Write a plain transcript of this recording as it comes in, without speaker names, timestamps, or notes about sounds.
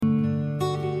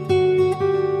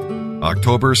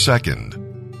October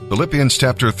 2nd, Philippians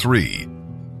chapter 3,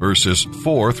 verses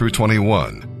 4 through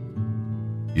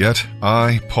 21. Yet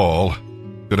I, Paul,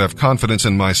 could have confidence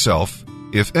in myself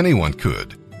if anyone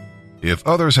could. If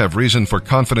others have reason for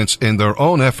confidence in their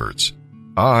own efforts,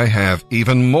 I have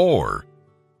even more.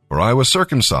 For I was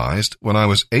circumcised when I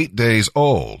was 8 days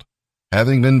old,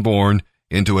 having been born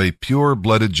into a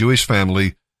pure-blooded Jewish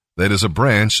family that is a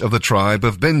branch of the tribe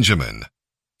of Benjamin.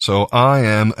 So I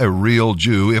am a real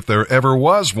Jew if there ever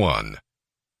was one.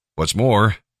 What's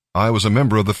more, I was a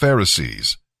member of the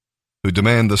Pharisees, who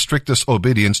demand the strictest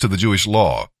obedience to the Jewish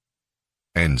law.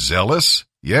 And zealous?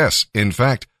 Yes, in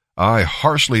fact, I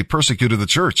harshly persecuted the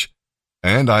church,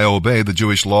 and I obeyed the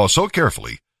Jewish law so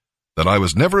carefully that I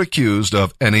was never accused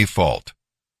of any fault.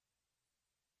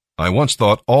 I once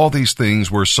thought all these things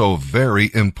were so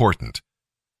very important,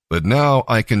 but now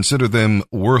I consider them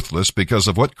worthless because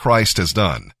of what Christ has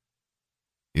done.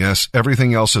 Yes,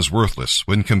 everything else is worthless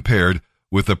when compared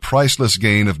with the priceless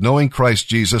gain of knowing Christ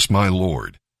Jesus my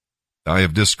Lord. I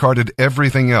have discarded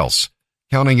everything else,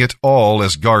 counting it all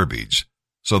as garbage,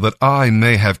 so that I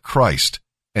may have Christ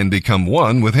and become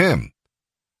one with Him.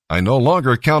 I no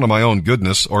longer count on my own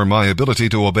goodness or my ability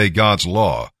to obey God's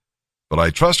law, but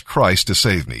I trust Christ to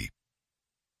save me.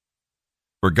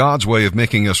 For God's way of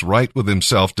making us right with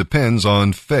Himself depends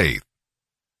on faith.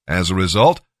 As a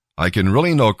result, I can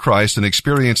really know Christ and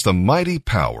experience the mighty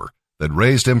power that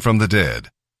raised Him from the dead.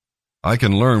 I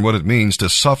can learn what it means to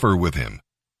suffer with Him,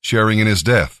 sharing in His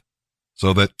death,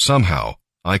 so that somehow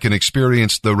I can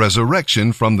experience the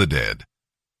resurrection from the dead.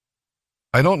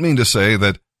 I don't mean to say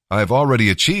that I have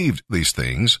already achieved these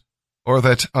things, or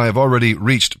that I have already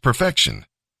reached perfection,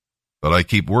 but I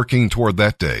keep working toward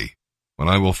that day when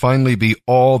I will finally be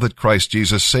all that Christ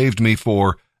Jesus saved me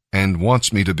for and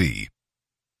wants me to be.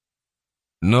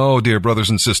 No, dear brothers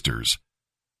and sisters,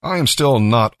 I am still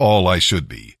not all I should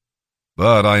be,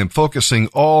 but I am focusing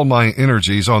all my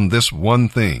energies on this one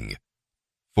thing,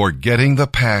 forgetting the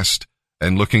past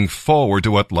and looking forward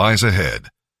to what lies ahead.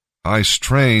 I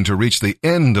strain to reach the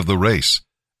end of the race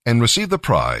and receive the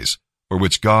prize for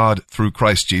which God, through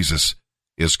Christ Jesus,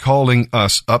 is calling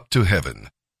us up to heaven.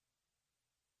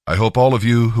 I hope all of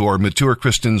you who are mature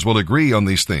Christians will agree on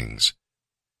these things.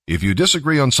 If you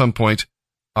disagree on some point,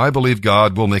 I believe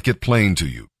God will make it plain to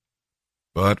you.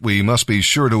 But we must be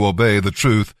sure to obey the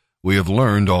truth we have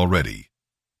learned already.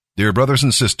 Dear brothers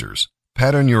and sisters,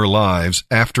 pattern your lives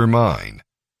after mine,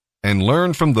 and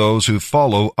learn from those who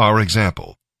follow our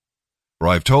example. For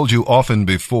I've told you often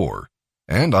before,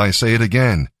 and I say it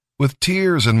again, with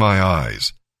tears in my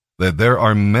eyes, that there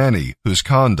are many whose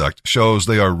conduct shows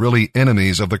they are really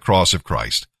enemies of the cross of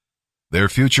Christ. Their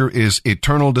future is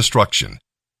eternal destruction.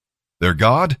 Their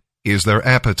God is their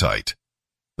appetite.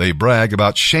 They brag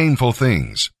about shameful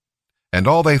things, and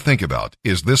all they think about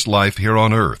is this life here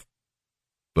on earth.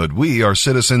 But we are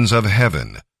citizens of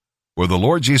heaven, where the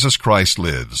Lord Jesus Christ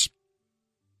lives,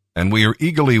 and we are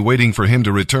eagerly waiting for Him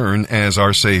to return as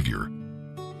our Savior.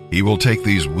 He will take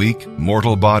these weak,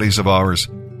 mortal bodies of ours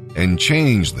and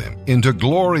change them into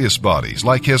glorious bodies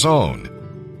like His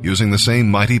own, using the same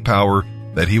mighty power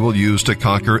that He will use to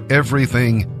conquer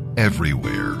everything,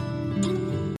 everywhere.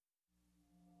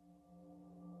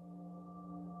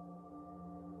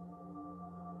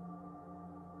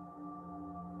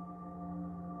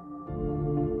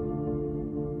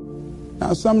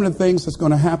 Now, some of the things that's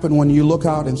going to happen when you look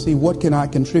out and see what can I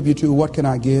contribute to, what can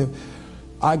I give,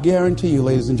 I guarantee you,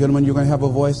 ladies and gentlemen, you're going to have a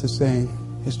voice that's saying,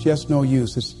 it's just no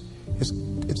use.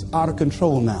 It's out of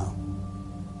control now.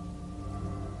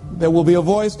 There will be a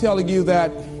voice telling you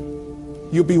that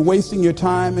you'll be wasting your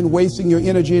time and wasting your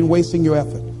energy and wasting your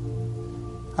effort.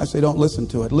 I say don't listen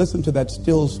to it. Listen to that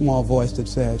still small voice that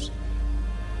says,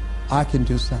 I can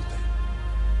do something,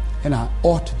 and I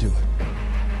ought to do it.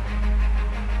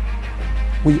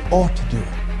 We ought to do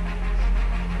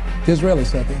it. Disraeli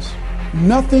said this: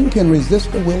 nothing can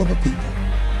resist the will of a people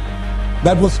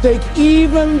that will stake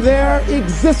even their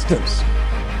existence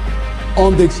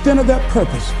on the extent of their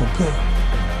purpose for good.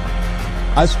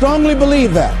 I strongly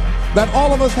believe that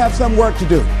all of us have some work to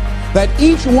do, that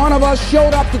each one of us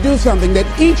showed up to do something, that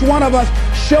each one of us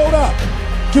showed up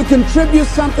to contribute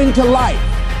something to life,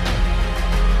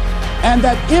 and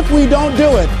that if we don't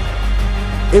do it,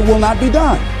 it will not be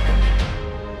done.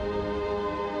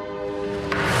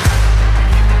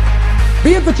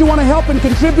 Be it that you want to help and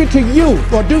contribute to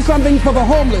youth or do something for the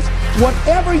homeless,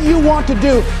 whatever you want to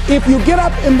do, if you get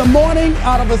up in the morning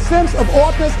out of a sense of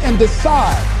ouughtness and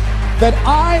decide that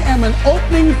I am an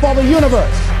opening for the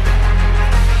universe,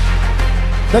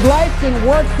 that life can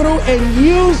work through and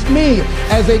use me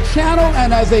as a channel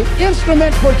and as an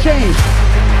instrument for change.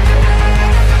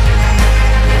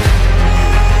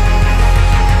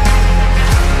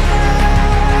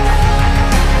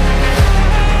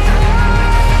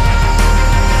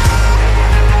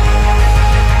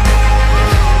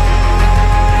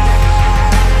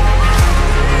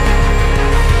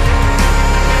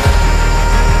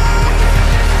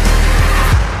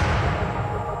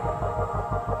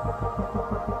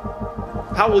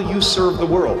 How will you serve the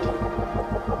world?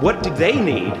 What do they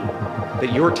need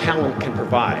that your talent can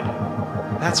provide?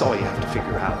 That's all you have to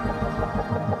figure out.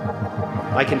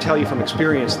 I can tell you from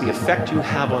experience, the effect you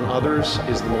have on others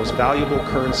is the most valuable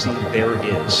currency there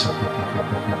is.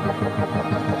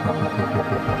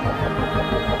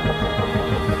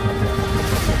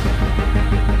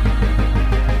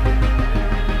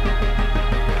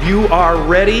 You are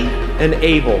ready and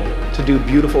able to do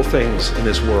beautiful things in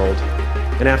this world.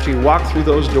 And after you walk through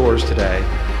those doors today,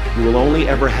 you will only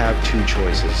ever have two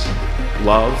choices: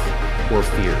 love or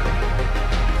fear.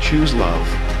 Choose love,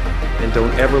 and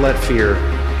don't ever let fear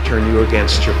turn you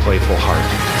against your playful heart.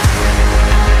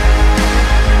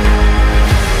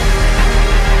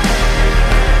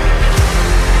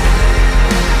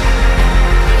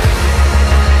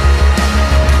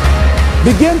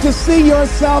 Begin to see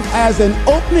yourself as an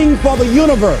opening for the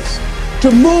universe to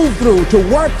move through, to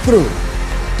work through,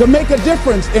 to make a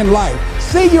difference in life.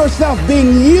 See yourself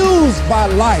being used by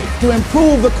life to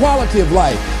improve the quality of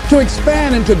life, to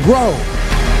expand and to grow.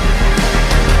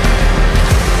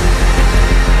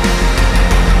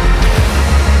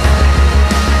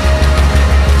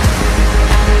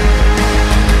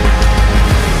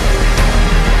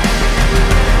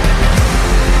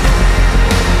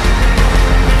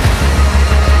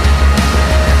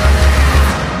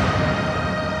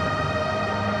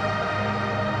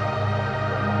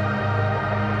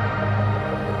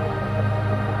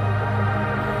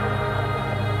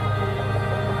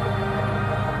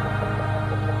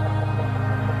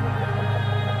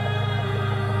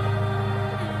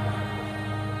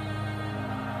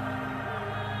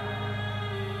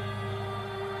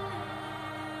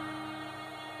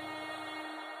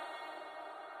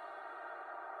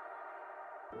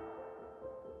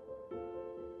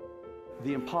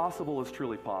 The impossible is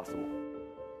truly possible.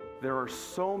 There are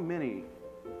so many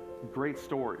great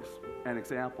stories and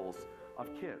examples of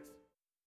kids